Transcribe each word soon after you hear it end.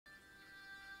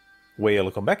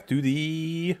Welcome back to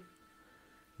the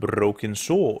Broken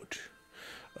Sword.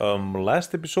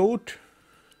 Last episode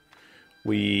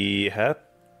we had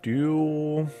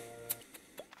to...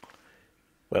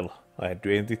 Well, I had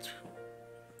to end it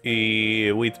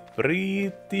with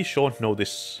pretty short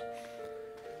notice.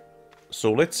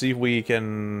 So let's see if we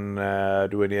can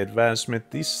do any advancement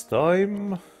this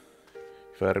time.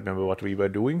 If I remember what we were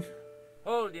doing.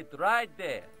 Hold it right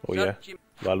there. Oh yeah,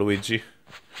 Waluigi.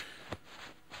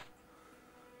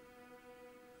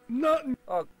 Nothing.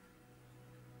 Oh,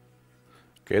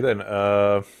 Okay then,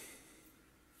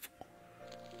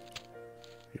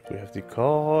 if we have the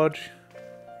card.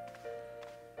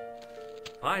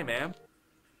 hi, ma'am.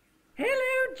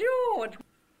 Hello, George.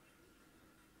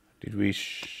 Did we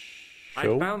I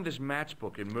show? found this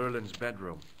matchbook in Merlin's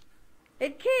bedroom.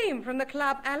 It came from the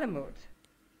Club Alamut.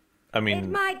 I It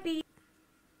mean, might be...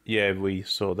 yeah, we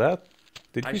saw that.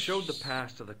 Did I we showed the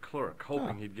pass to the clerk,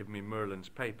 hoping he'd give me Merlin's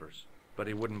papers, but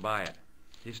he wouldn't buy it.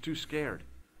 He's too scared.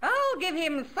 I'll give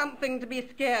him something to be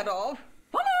scared of.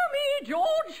 Follow me,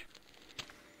 George.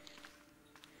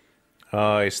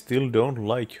 I still don't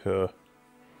like her.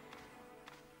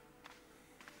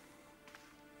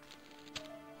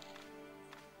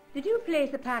 Did you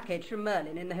place a package from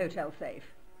Merlin in the hotel safe?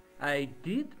 I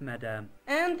did, madame.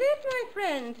 And did my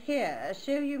friend here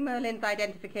show you Merlin's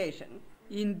identification?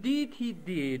 Indeed he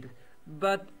did,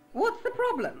 but What's the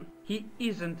problem? he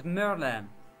isn't Merlin.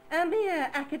 A mere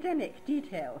academic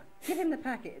detail. Give him the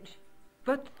package.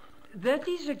 But that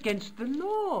is against the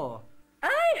law.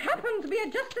 I happen to be a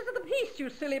justice of the peace, you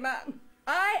silly man.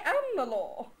 I am the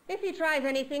law. If he tries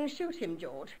anything, shoot him,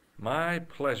 George. My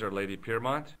pleasure, Lady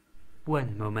Piermont.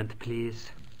 One moment, please.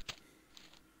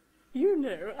 You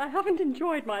know, I haven't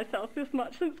enjoyed myself this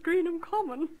much since Greenham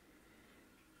Common.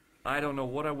 I don't know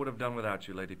what I would have done without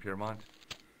you, Lady Piermont.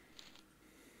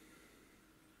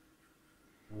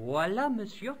 Voilà,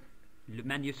 monsieur. Le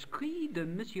manuscrit de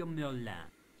Monsieur Merlin.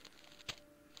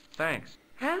 Thanks.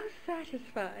 How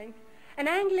satisfying. An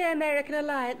Anglo-American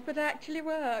alliance that actually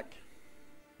worked.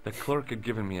 The clerk had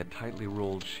given me a tightly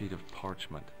rolled sheet of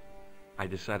parchment. I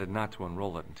decided not to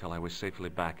unroll it until I was safely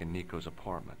back in Nico's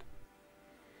apartment.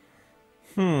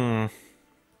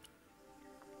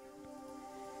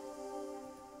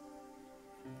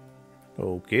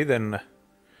 Okay then.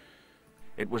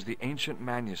 It was the ancient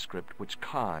manuscript which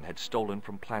Khan had stolen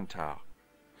from Plantau.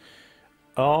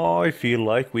 I feel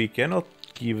like we cannot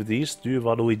give this to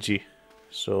Waluigi.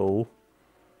 So...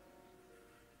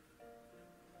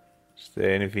 is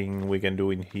there anything we can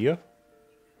do in here?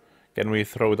 Can we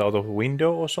throw it out of a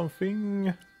window or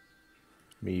something?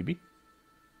 Maybe.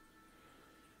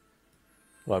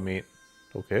 Well, I mean,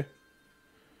 okay.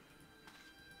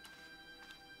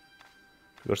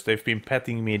 Because they've been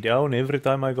patting me down every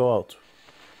time I go out.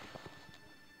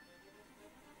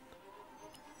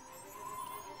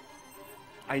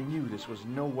 I knew this was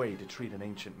no way to treat an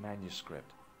ancient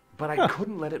manuscript, but I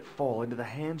couldn't let it fall into the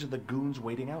hands of the goons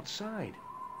waiting outside.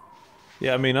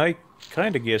 Yeah, I mean, I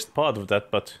kinda guessed part of that,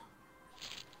 but...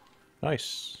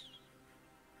 nice.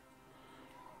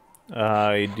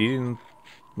 I didn't...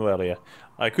 well, yeah.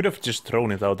 I could have just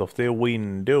thrown it out of the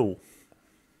window.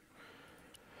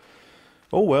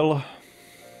 Oh well.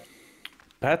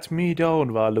 Pat me down,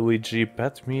 Waluigi.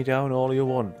 Pat me down all you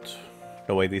want.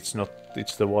 No, wait, it's not.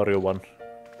 It's the warrior one.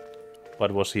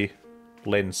 What was he?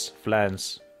 Lens.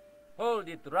 Flans. Hold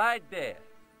it right there.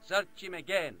 Search him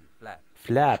again, Flap.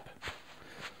 Flap.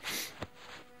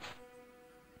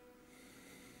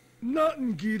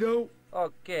 Nothing, Guido.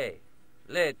 Okay,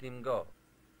 let him go.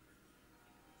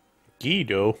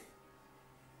 Guido?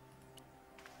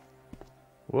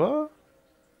 What?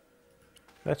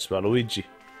 That's Waluigi.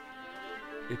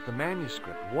 If the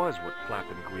manuscript was what Flap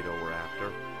and Guido were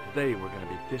after, they were going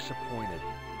to be disappointed.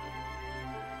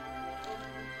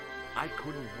 I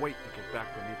couldn't wait to get back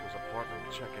to Nico's apartment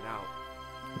and check it out.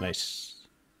 Nice.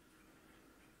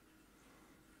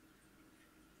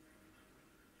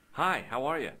 Hi, how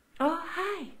are you? Oh,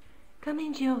 hi. Come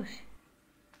in, George.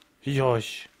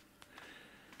 Yosh.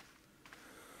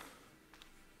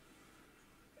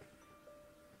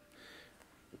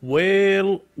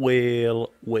 Well,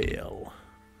 well, well.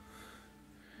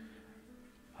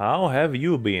 How have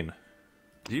you been?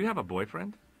 Do you have a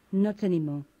boyfriend? Not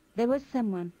anymore. There was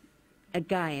someone. A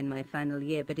guy in my final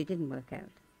year, but it didn't work out.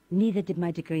 Neither did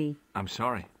my degree. I'm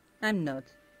sorry. I'm not.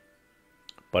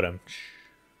 But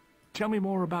Tell me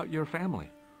more about your family.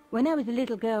 When I was a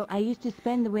little girl, I used to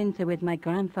spend the winter with my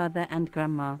grandfather and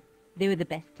grandma. They were the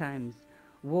best times.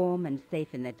 Warm and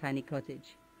safe in their tiny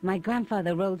cottage. My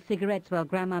grandfather rolled cigarettes while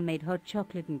grandma made hot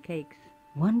chocolate and cakes.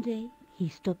 One day, he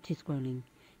stopped his rolling.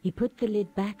 He put the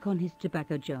lid back on his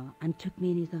tobacco jar and took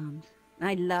me in his arms.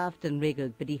 I laughed and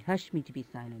wriggled, but he hushed me to be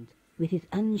silent. With his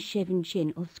unshaven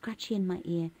chin all scratchy in my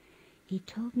ear, he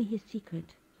told me his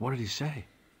secret. What did he say?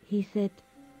 He said,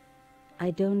 I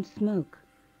don't smoke,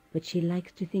 but she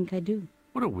likes to think I do.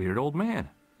 What a weird old man.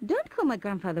 Don't call my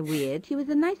grandfather weird. He was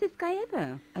the nicest guy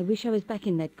ever. I wish I was back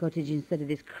in that cottage instead of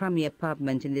this crummy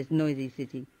apartment in this noisy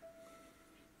city.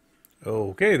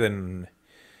 Okay, then.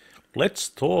 Let's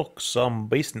talk some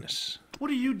business.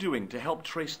 What are you doing to help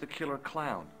trace the killer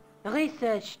clown?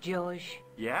 Research, George.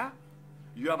 Yeah?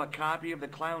 You have a copy of the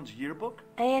clown's yearbook?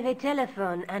 I have a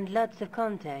telephone and lots of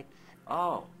contacts.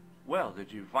 Oh, well,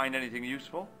 did you find anything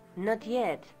useful? Not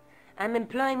yet. I'm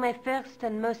employing my first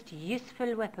and most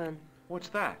useful weapon. What's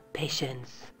that?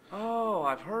 Patience. Oh,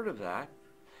 I've heard of that.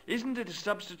 Isn't it a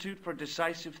substitute for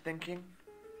decisive thinking?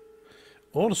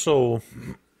 Also,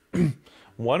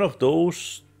 one of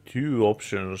those two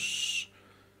options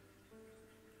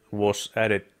was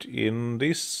added in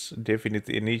this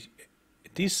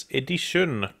this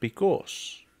edition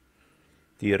because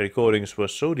the recordings were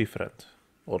so different.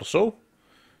 Also,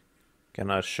 can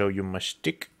I show you my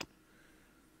stick?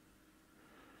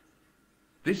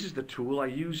 This is the tool I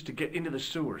used to get into the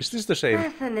sewers. Is this the same?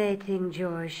 Fascinating,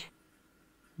 George.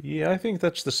 Yeah, I think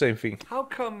that's the same thing. How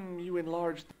come you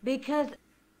enlarged... Because...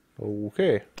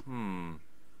 Okay.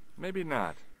 Maybe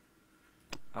not.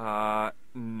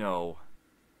 No.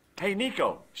 Hey,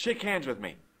 Nico, shake hands with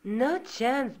me. No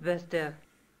chance, Buster.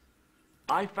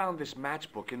 I found this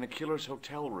matchbook in the killer's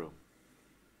hotel room.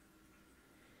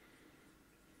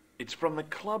 It's from the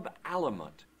Club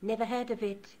Alamut. Never heard of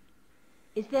it.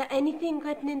 Is there anything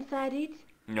written inside it?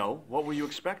 No, what were you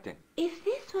expecting? If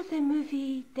this was a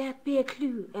movie, there'd be a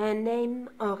clue. A name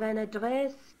or an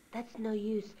address. That's no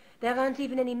use. There aren't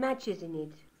even any matches in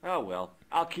it. Oh well,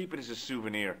 I'll keep it as a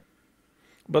souvenir.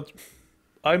 But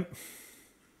I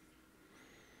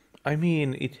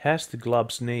mean, it has the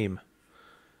club's name.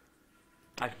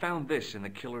 I found this in the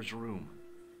killer's room.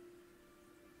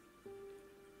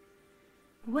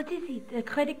 What is it? A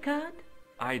credit card?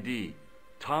 ID,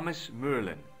 Thomas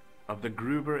Merlin, of the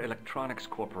Gruber Electronics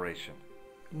Corporation.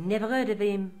 Never heard of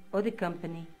him or the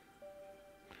company.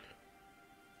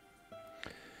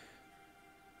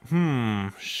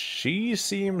 She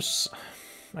seems...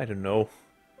 I don't know.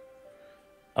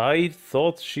 I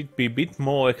thought she'd be a bit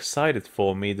more excited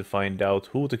for me to find out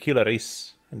who the killer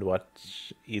is and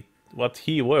what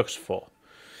he works for.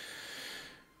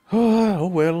 Oh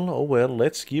well,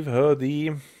 let's give her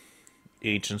the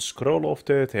Ancient Scroll of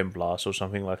the Templars or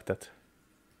something like that.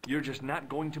 You're just not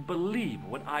going to believe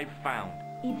what I found.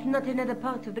 It's not another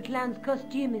part of the clown's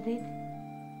costume, is it?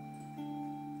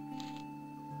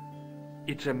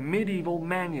 It's a medieval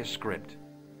manuscript.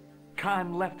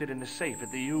 Khan left it in the safe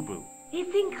at the Ubu.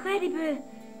 It's incredible.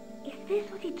 Is this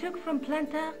what he took from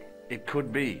Plantar? It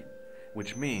could be,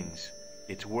 which means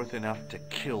it's worth enough to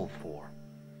kill for.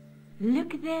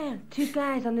 Look there, two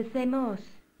guys on the same horse.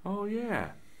 Oh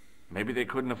yeah, maybe they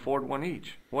couldn't afford one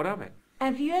each. What of it?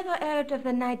 Have you ever heard of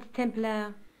the Knights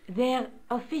Templar? Their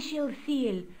official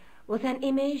seal was an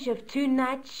image of two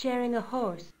knights sharing a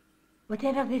horse.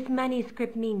 Whatever this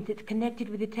manuscript means, it's connected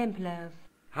with the Templars.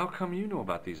 How come you know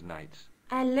about these knights?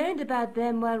 I learned about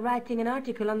them while writing an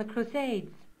article on the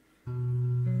Crusades.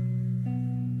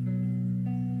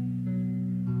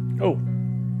 Oh.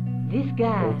 This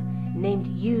guy, named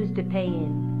Hughes de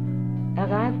Payen,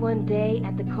 arrived one day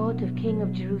at the court of King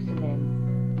of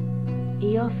Jerusalem.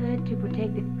 He offered to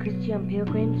protect the Christian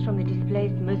pilgrims from the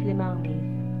displaced Muslim armies.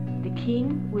 The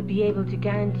king would be able to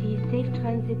guarantee safe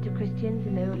transit to Christians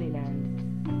in the Holy Land.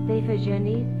 Safer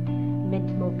journeys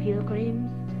meant more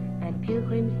pilgrims, and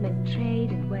pilgrims meant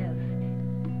trade and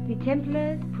wealth. The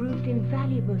Templars proved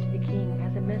invaluable to the king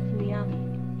as a mercenary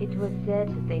army. It was said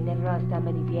that they never asked how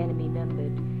many the enemy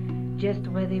numbered, just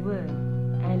where they were.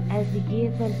 And as the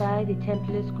years went by, the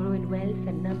Templars grew in wealth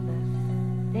and number.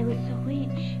 They were so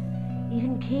rich,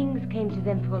 even kings came to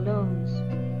them for loans.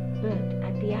 But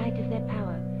at the height of their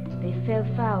power, they fell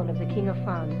foul of the King of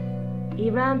France. He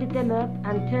rounded them up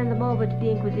and turned them over to the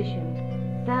Inquisition.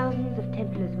 Thousands of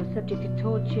Templars were subject to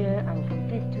torture and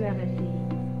confessed to heresy.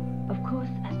 Of course,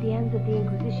 at the hands of the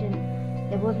Inquisition,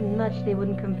 there wasn't much they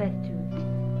wouldn't confess to.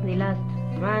 The last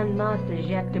Grand Master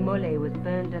Jacques de Molay was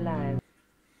burned alive.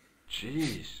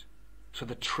 Jeez. So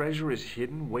the treasure is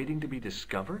hidden, waiting to be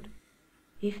discovered?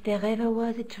 If there ever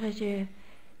was a treasure,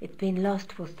 it's been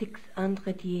lost for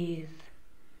 600 years.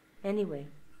 Anyway,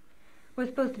 we're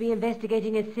supposed to be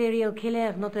investigating a serial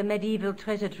killer, not a medieval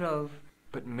treasure trove.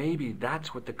 But maybe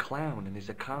that's what the clown and his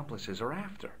accomplices are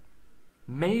after.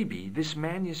 Maybe this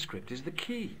manuscript is the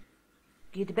key.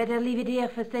 You'd better leave it here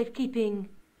for safekeeping.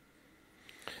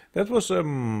 That was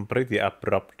pretty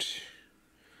abrupt.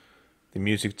 The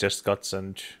music just cuts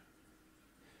and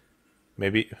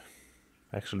maybe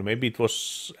it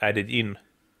was added in.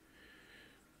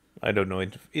 I don't know,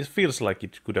 it feels like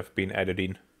it could have been added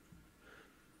in.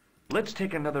 Let's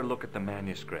take another look at the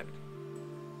manuscript.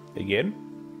 Again?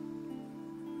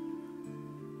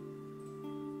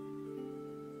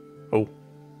 Oh,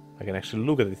 I can actually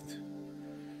look at it.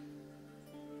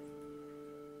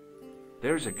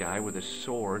 There's a guy with a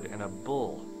sword and a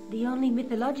bull. The only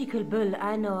mythological bull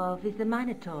I know of is the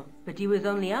Minotaur, but he was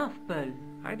only half bull.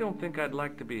 I don't think I'd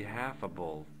like to be half a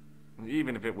bull,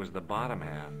 even if it was the bottom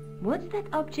half. What's that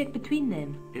object between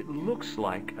them? It looks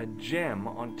like a gem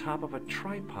on top of a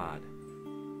tripod.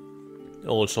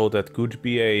 Also, that could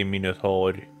be a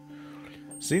Minotaur,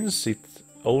 since it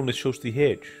only shows the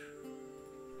head.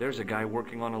 There's a guy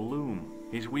working on a loom.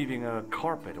 He's weaving a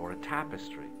carpet or a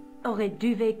tapestry. Or a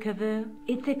duvet cover?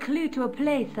 It's a clue to a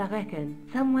place, I reckon.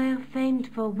 Somewhere famed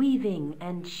for weaving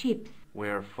and ships.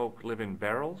 Where folk live in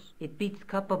barrels? It beats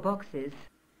copper boxes.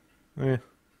 Eh.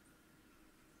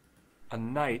 A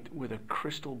knight with a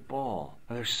crystal ball.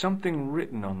 Now, there's something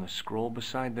written on the scroll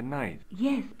beside the knight.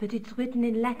 Yes, but it's written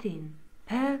in Latin.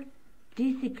 Per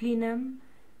disciplinam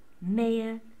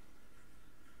mea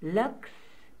lux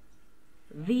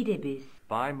videbis.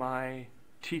 By my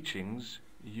teachings,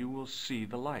 you will see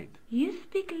the light. You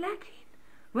speak Latin?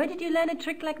 Where did you learn a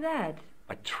trick like that?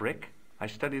 A trick? I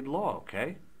studied law,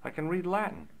 okay? I can read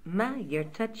Latin. My, you're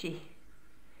touchy.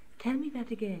 Tell me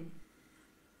that again.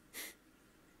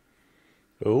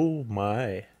 Oh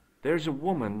my. There's a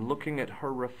woman looking at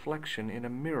her reflection in a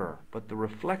mirror, but the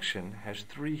reflection has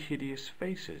 3 hideous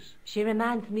faces. She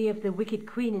reminds me of the wicked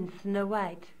queen in Snow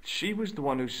White. She was the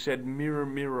one who said, "Mirror,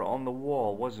 mirror on the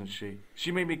wall," wasn't she?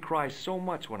 She made me cry so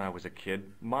much when I was a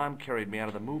kid. Mom carried me out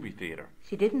of the movie theater.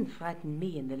 She didn't frighten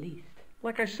me in the least.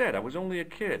 Like I said, I was only a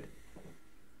kid.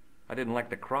 I didn't like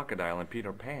the crocodile in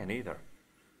Peter Pan either.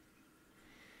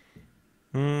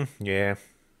 Yeah,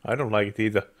 I don't like it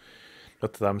either.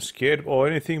 Not that I'm scared or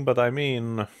anything, but I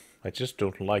mean, I just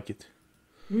don't like it.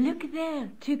 Look there,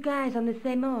 2 guys on the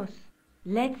same horse.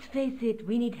 Let's face it,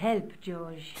 we need help,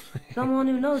 George. Someone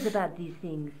who knows about these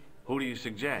things. Who do you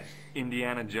suggest?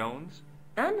 Indiana Jones?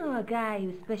 I know a guy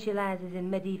who specializes in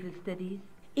medieval studies.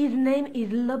 His name is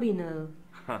Lobino.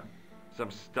 Huh. Some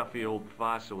stuffy old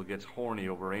fossil who gets horny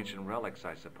over ancient relics,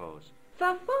 I suppose.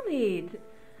 Far from it.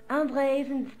 Andre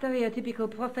isn't the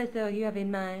stereotypical professor you have in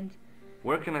mind.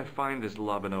 Where can I find this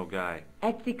Lobino guy?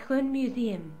 At the Krön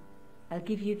Museum. I'll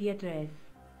give you the address.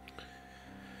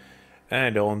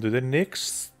 And on to the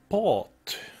next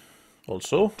part.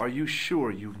 Also, Are you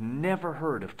sure you've never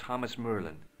heard of Thomas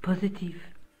Merlin? Positive.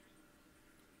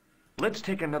 Let's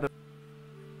take another...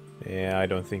 yeah, I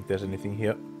don't think there's anything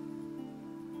here.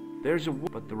 There's a...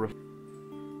 but the...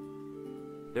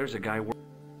 There's a guy...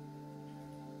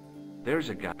 There's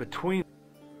a guy between...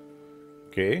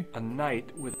 Okay. A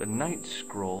knight with the night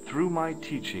scroll through my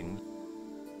teachings.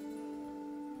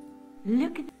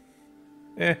 Look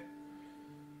at...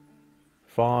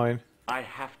 Fine. I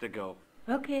have to go.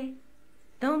 Okay.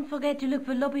 Don't forget to look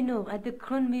for Lobino at the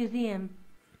Krön Museum.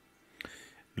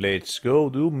 Let's go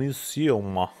to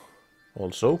museum.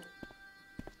 Also,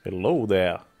 hello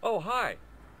there. Oh, hi.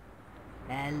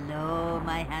 Hello,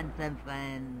 my handsome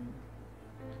friend.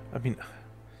 I mean,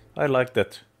 I like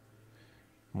that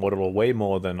model way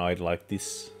more than I like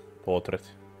this portrait.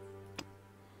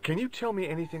 Can you tell me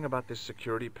anything about this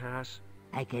security pass?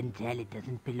 I can tell it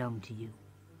doesn't belong to you.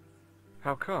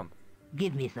 How come?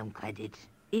 Give me some credit.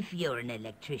 If you're an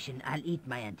electrician, I'll eat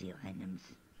my antirhythms.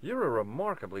 You're a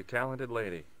remarkably talented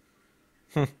lady.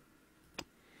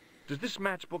 Does this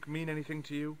matchbook mean anything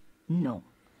to you? No,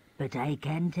 but I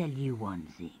can tell you one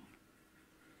thing.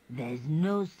 There's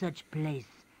no such place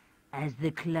as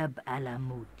the Club à la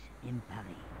Moute in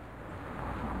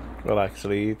Paris. Well,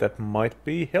 actually, that might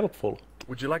be helpful.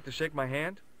 Would you like to shake my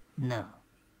hand? No,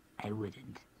 I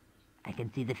wouldn't. I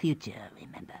can see the future,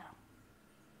 remember?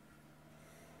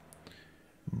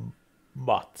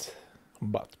 But,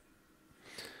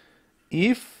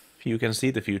 if you can see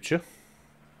the future,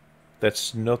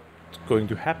 that's not going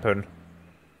to happen.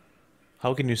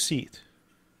 How can you see it?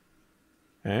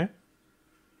 Eh?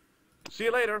 See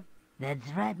you later. That's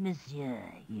right, monsieur,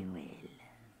 you will.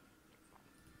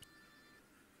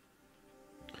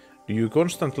 Do you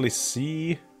constantly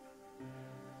see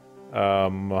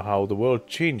how the world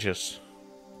changes?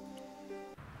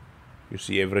 You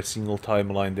see every single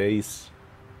timeline there is.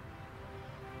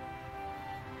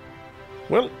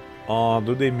 Well,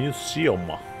 to the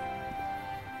museum.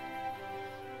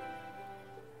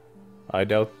 I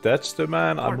doubt that's the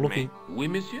man I'm Pardon looking me. Oui,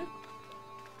 monsieur?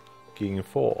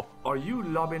 for. Are you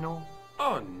Labino?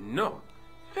 Oh, no.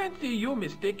 Fancy you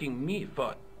mistaking me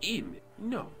for him.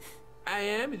 No. I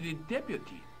am the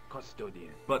deputy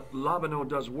custodian. But Labino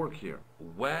does work here.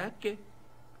 Work?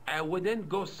 I wouldn't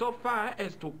go so far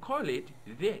as to call it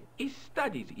that. He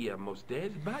studies here most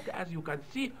days, but as you can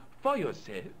see for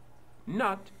yourself,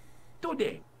 not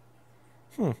today.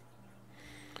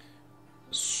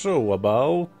 So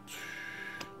about...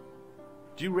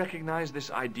 Do you recognize this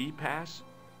ID pass?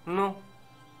 No.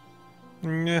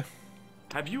 Yeah.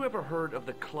 Have you ever heard of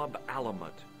the Club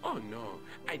Alamut? Oh, no.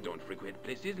 I don't frequent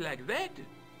places like that.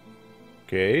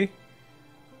 Okay.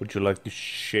 Would you like to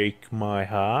shake my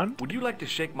hand? Would you like to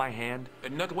shake my hand?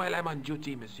 Not while I'm on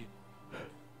duty, monsieur.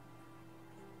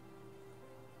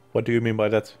 What do you mean by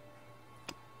that?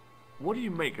 What do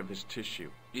you make of this tissue?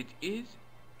 It is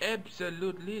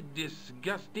absolutely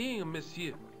disgusting,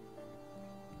 monsieur.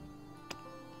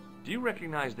 Do you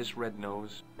recognize this red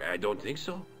nose? I don't think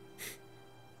so.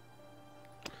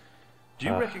 Do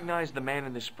you recognize the man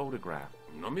in this photograph?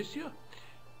 No, monsieur.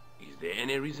 Is there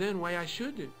any reason why I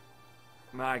should?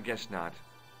 I guess not.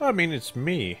 I mean, it's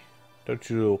me. Don't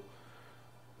you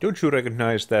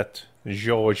recognize that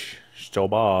George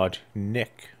Stobart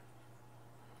neck?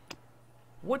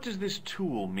 What does this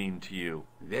tool mean to you?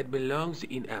 That belongs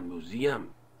in a museum.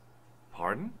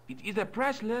 Pardon? It is a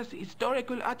priceless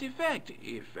historical artifact,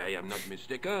 if I am not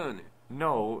mistaken.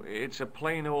 No, it's a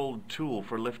plain old tool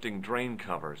for lifting drain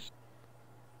covers.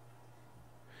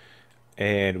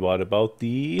 And what about Do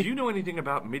the... you know anything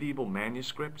about medieval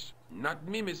manuscripts? Not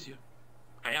me, monsieur.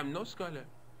 I am no scholar,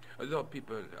 though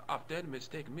people often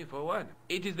mistake me for one.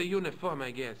 It is the uniform,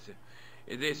 I guess.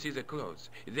 They see the clothes.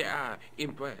 They are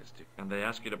impressed. And they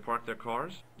ask you to park their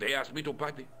cars? They ask me to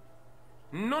park the...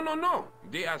 No.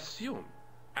 They assume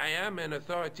I am an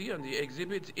authority on the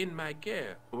exhibits in my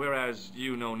care. Whereas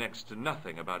you know next to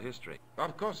nothing about history.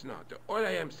 Of course not. All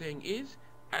I am saying is,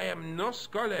 I am no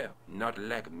scholar, not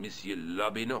like Monsieur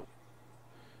Lobino.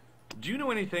 Do you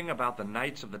know anything about the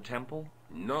Knights of the Temple?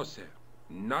 No, sir.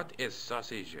 Not a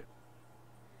sausage.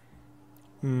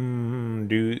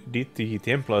 Did the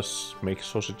Templars make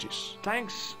sausages?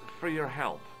 Thanks for your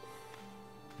help.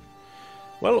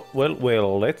 Well,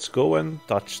 let's go and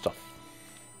touch stuff.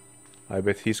 I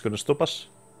bet he's gonna stop us.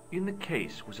 In the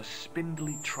case was a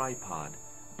spindly tripod,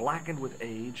 blackened with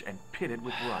age and pitted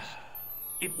with rust.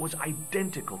 It was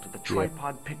identical to the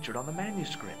tripod pictured on the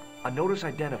manuscript. A notice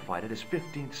identified it as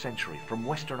 15th century from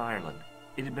Western Ireland.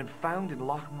 It had been found in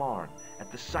Loch Marn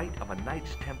at the site of a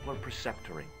Knights Templar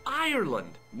preceptory.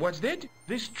 Ireland! What's that?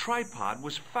 This tripod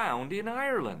was found in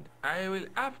Ireland. I will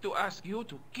have to ask you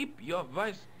to keep your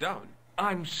voice down.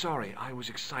 I'm sorry, I was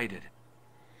excited.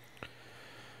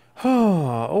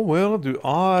 Oh well, to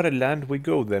Ireland we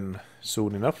go then.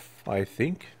 Soon enough, I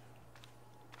think.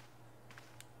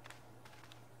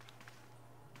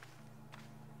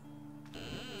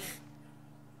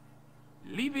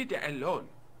 Leave it alone.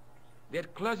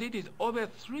 That closet is over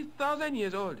 3,000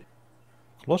 years old.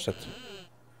 Closet.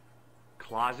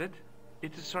 Closet?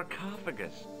 It's a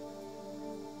sarcophagus.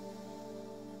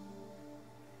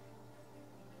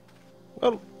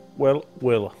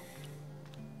 Well.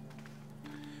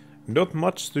 Not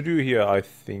much to do here, I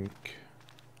think.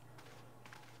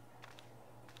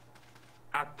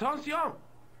 Attention!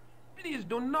 Please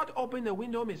do not open the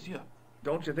window, monsieur.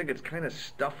 Don't you think it's kind of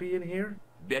stuffy in here?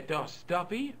 Better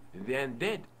stuffy than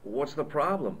dead. What's the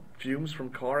problem? Fumes from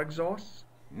car exhausts?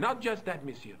 Not just that,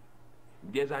 monsieur.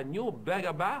 There's a new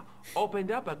burger bar opened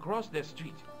up across the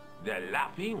street. The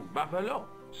Laughing Buffalo.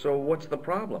 So what's the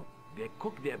problem? They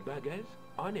cook their burgers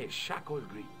on a charcoal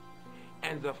grill.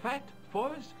 And the fat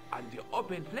falls on the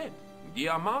open flame. The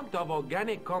amount of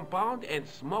organic compound and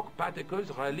smoke particles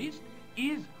released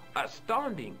is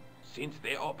astounding. Since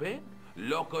they opened,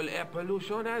 local air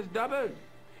pollution has doubled.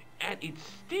 And it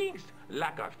stinks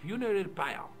like a funeral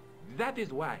pyre. That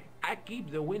is why I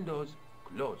keep the windows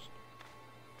closed.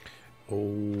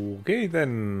 Okay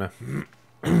then.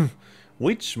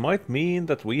 Which might mean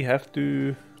that we have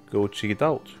to go check it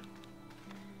out.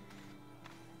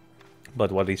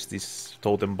 But what is this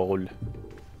totem pole?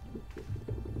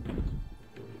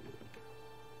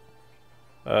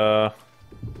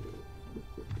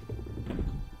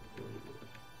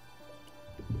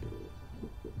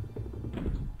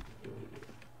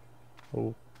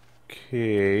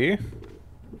 Okay.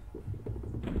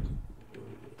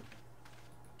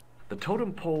 The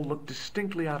totem pole looked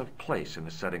distinctly out of place in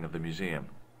the setting of the museum.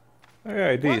 Yeah,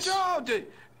 it is. Watch out!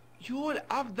 You will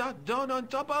have that done on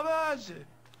top of us!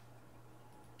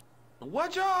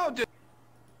 Watch out!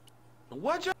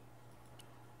 Watch out!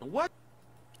 What?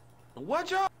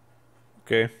 Watch out!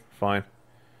 Okay, fine.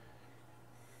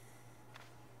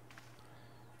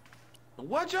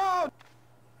 Watch out!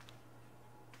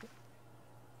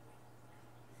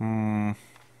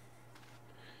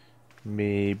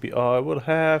 Maybe I will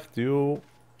have to...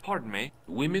 Pardon me.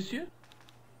 Oui, monsieur?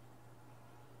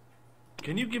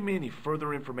 Can you give me any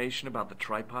further information about the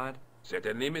tripod?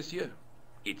 Certainly, monsieur.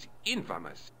 It's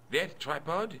infamous. That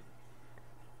tripod,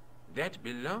 that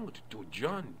belonged to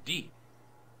John Dee.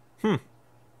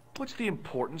 What's the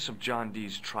importance of John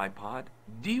Dee's tripod?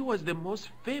 Dee was the most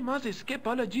famous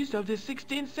escapologist of the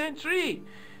 16th century.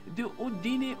 The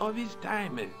Houdini of his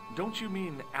time. Don't you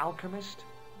mean alchemist?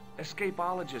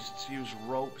 Escapologists use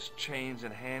ropes, chains,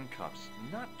 and handcuffs,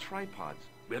 not tripods.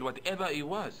 Well, whatever it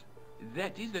was,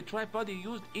 that is the tripod he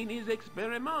used in his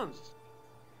experiments.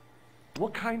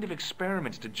 What kind of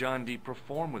experiments did John Dee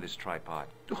perform with his tripod?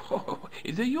 Oh,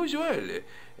 the usual.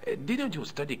 Didn't you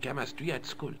study chemistry at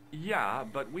school? Yeah,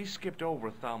 but we skipped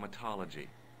over thaumatology.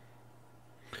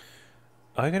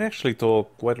 I can actually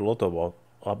talk quite a lot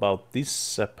about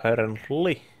this,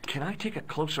 apparently. Can I take a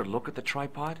closer look at the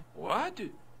tripod? What?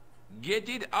 Get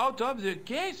it out of the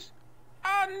case?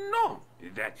 Ah, no!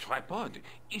 That tripod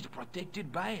is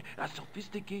protected by a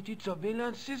sophisticated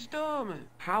surveillance system.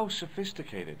 How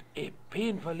sophisticated? A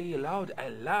painfully loud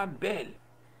alarm bell.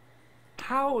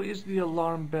 How is the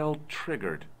alarm bell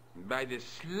triggered? By the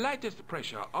slightest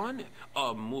pressure on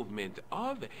or movement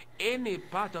of any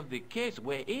part of the case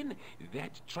wherein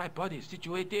that tripod is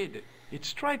situated. It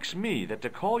strikes me that to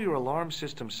call your alarm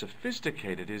system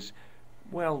sophisticated is,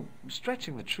 well,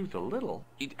 stretching the truth a little.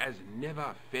 It has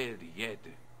never failed yet.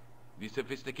 The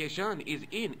sophistication is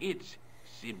in its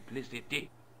simplicity.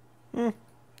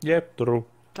 Yep, true.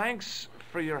 Thanks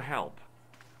for your help.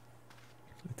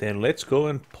 Then let's go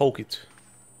and poke it.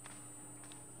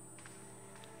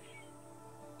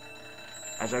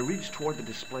 As I reached toward the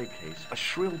display case, a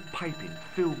shrill piping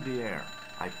filled the air.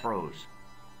 I froze,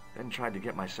 then tried to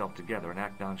get myself together and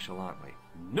act nonchalantly.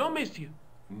 No, monsieur.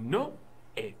 No.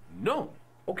 No.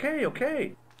 Okay,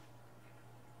 okay.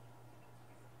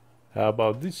 How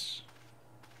about this?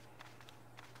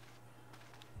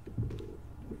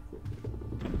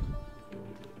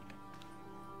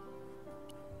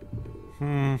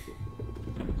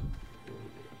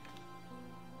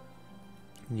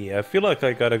 Yeah, I feel like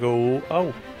I gotta go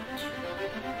out.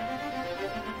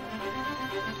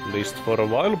 At least for a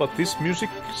while, but this music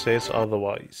says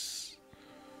otherwise.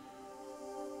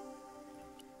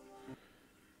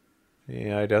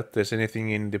 Yeah, I doubt there's anything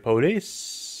in the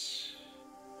police.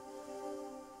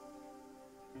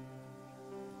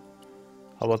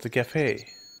 How about the cafe?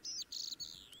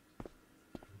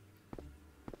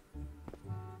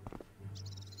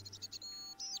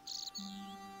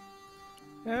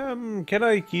 Can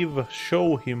I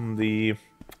show him the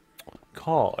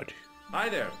card? Hi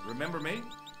there, remember me?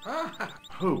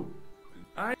 Who?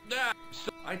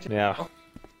 Yeah.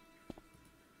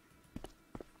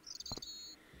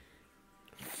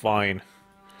 Fine.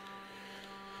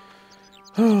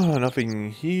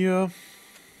 Nothing here.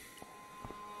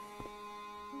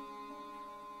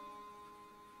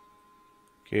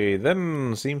 Okay,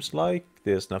 then seems like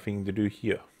there's nothing to do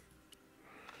here.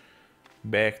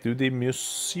 Back to the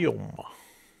museum.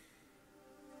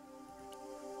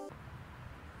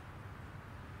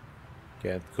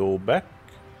 Can't go back.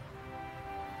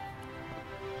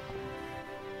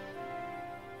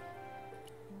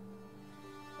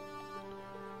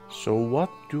 So what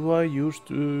do I use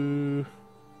to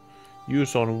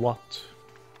use on what?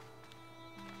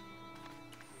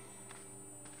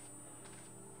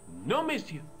 No,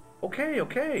 monsieur. Okay,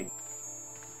 okay.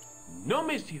 No,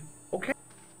 monsieur. Okay.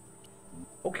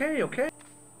 Okay, okay.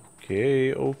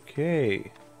 Okay,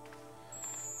 okay.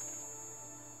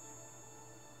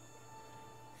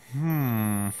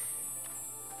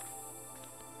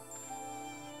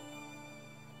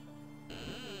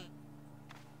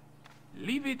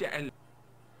 Leave it alone.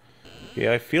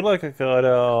 Yeah, I feel like I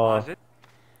gotta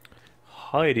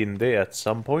hide in there at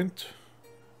some point.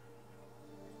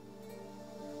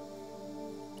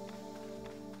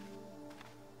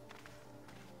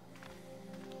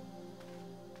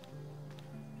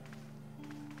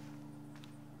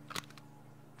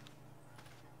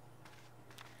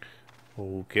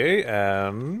 Okay,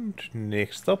 and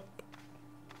next up.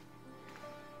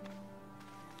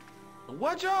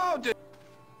 Watch out!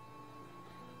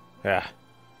 Yeah.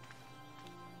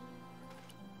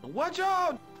 Watch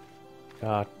out!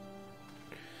 God.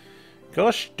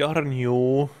 Gosh darn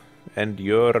you and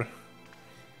your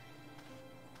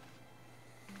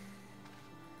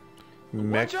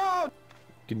Watch out!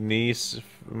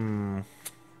 Magnesium.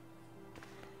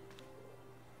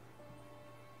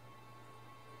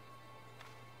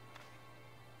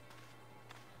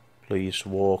 Please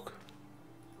walk.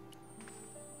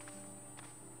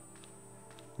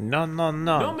 No, no,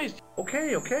 no. No, miss.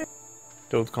 Okay, okay.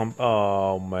 Don't come.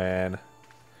 Oh, man.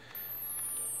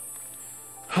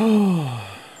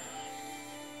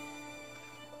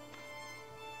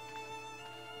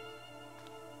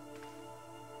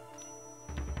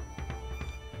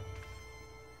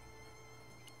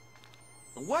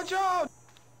 Watch out!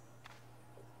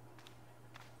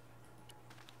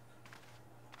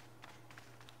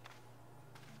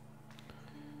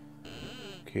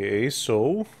 Okay,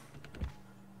 so.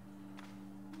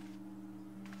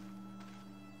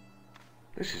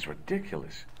 This is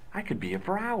ridiculous. I could be here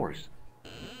for hours.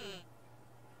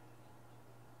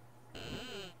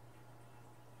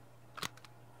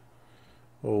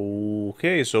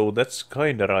 Okay, so that's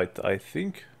kinda right, I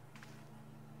think.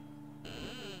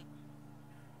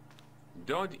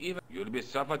 Don't even. You'll be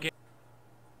suffocated.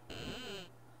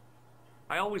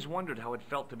 I always wondered how it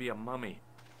felt to be a mummy.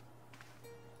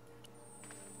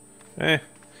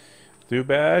 Too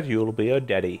bad you'll be a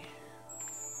daddy.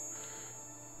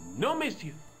 No,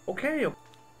 monsieur. Okay.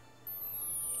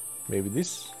 Maybe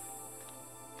this?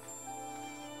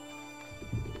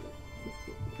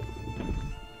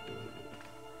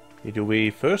 Do we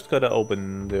first gotta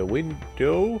open the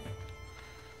window,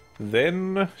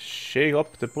 then shake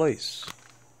up the place?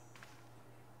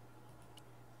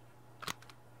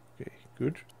 Okay,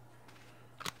 good.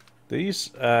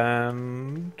 These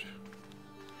and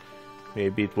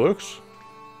maybe it works.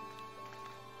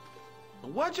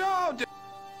 Watch out!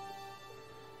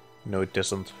 No, it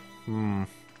doesn't.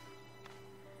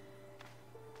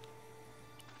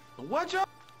 Watch out!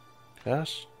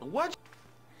 Yes. Watch.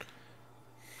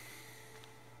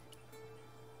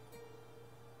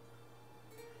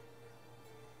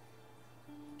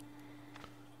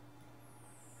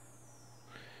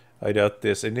 I doubt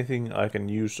there's anything I can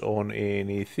use on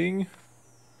anything.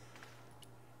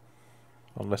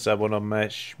 Unless I wanna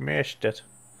smash that.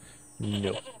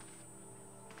 No.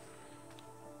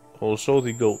 Also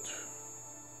the goat.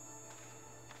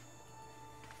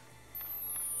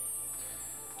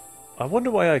 I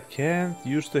wonder why I can't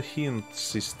use the hint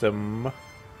system.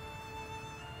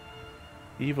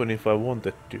 Even if I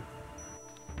wanted to.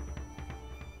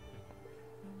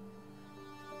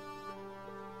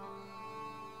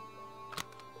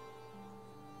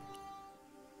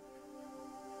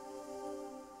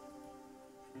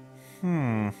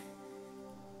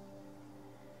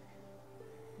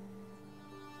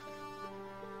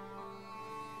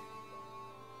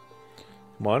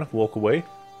 Come on, walk away.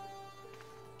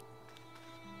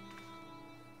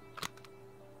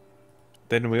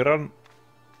 Then we run.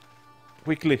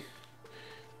 Quickly.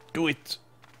 Do it.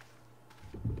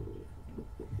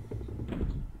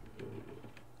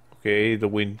 Okay, the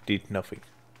wind did nothing.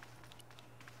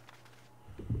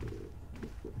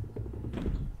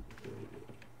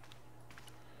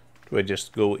 Do I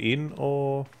just go in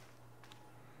or...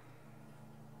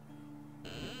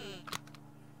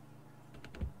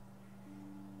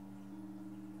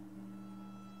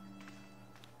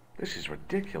 This is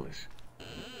ridiculous.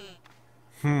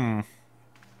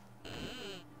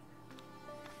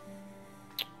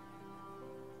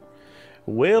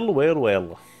 Well, well,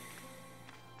 well.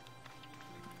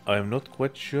 I'm not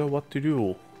quite sure what to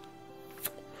do.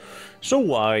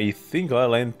 So I think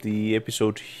I'll end the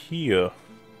episode here.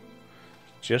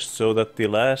 Just so that the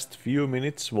last few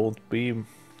minutes won't be...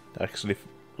 Actually,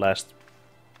 last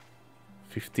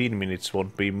 15 minutes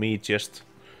won't be me just...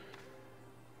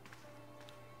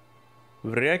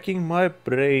 racking my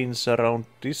brains around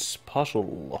this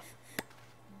puzzle.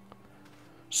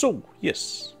 So,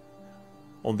 yes.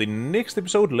 On the next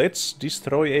episode, let's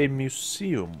destroy a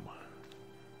museum.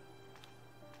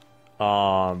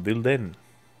 Until then.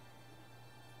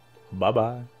 Bye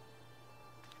bye.